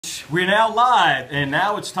right, we're now live, and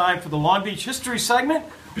now it's time for the Long Beach History segment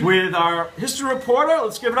with our history reporter.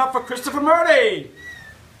 Let's give it up for Christopher Murray.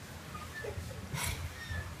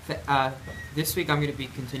 This week I'm going to be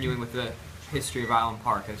continuing with the history of Island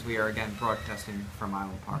Park, as we are again broadcasting from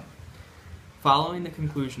Island Park. Following the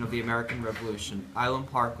conclusion of the American Revolution,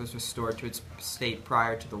 Island Park was restored to its state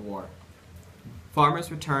prior to the war.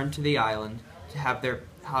 Farmers returned to the island to have their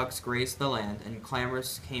hogs graze the land, and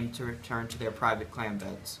clammers came to return to their private clam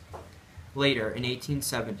beds. Later, in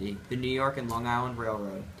 1870, the New York and Long Island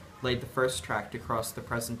Railroad laid the first track to cross the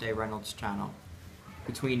present-day Reynolds Channel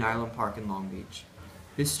between Island Park and Long Beach.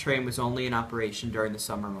 This train was only in operation during the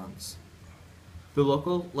summer months. The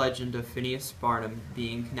local legend of Phineas Barnum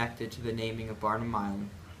being connected to the naming of Barnum Island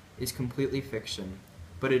is completely fiction,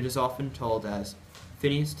 but it is often told as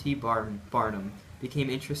Phineas T. Barnum became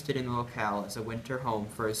interested in the locale as a winter home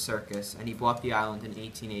for his circus, and he bought the island in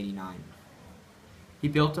 1889. He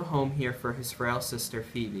built a home here for his frail sister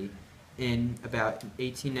Phoebe in about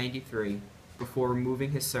 1893 before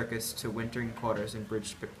moving his circus to wintering quarters in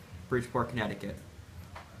Bridgeport, Connecticut.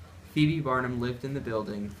 Phoebe Barnum lived in the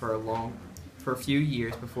building for a few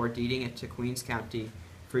years before deeding it to Queens County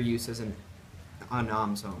for use as an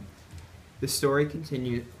alms home. The story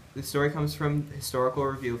comes from the Historical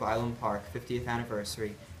Review of Island Park, 50th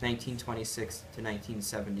Anniversary, 1926 to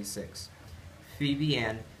 1976. Phoebe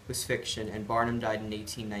Ann was fiction, and Barnum died in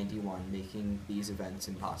 1891, making these events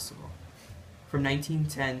impossible. From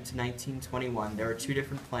 1910 to 1921, there were two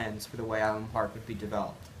different plans for the way Island Park would be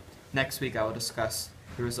developed. Next week, I will discuss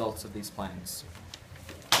the results of these plans.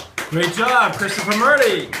 Great job, Christopher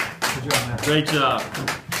Murray. Good job, Matt. Great job.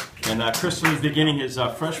 And Christopher is beginning his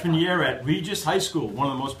freshman year at Regis High School, one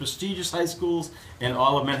of the most prestigious high schools in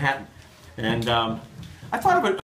all of Manhattan. And I thought of it.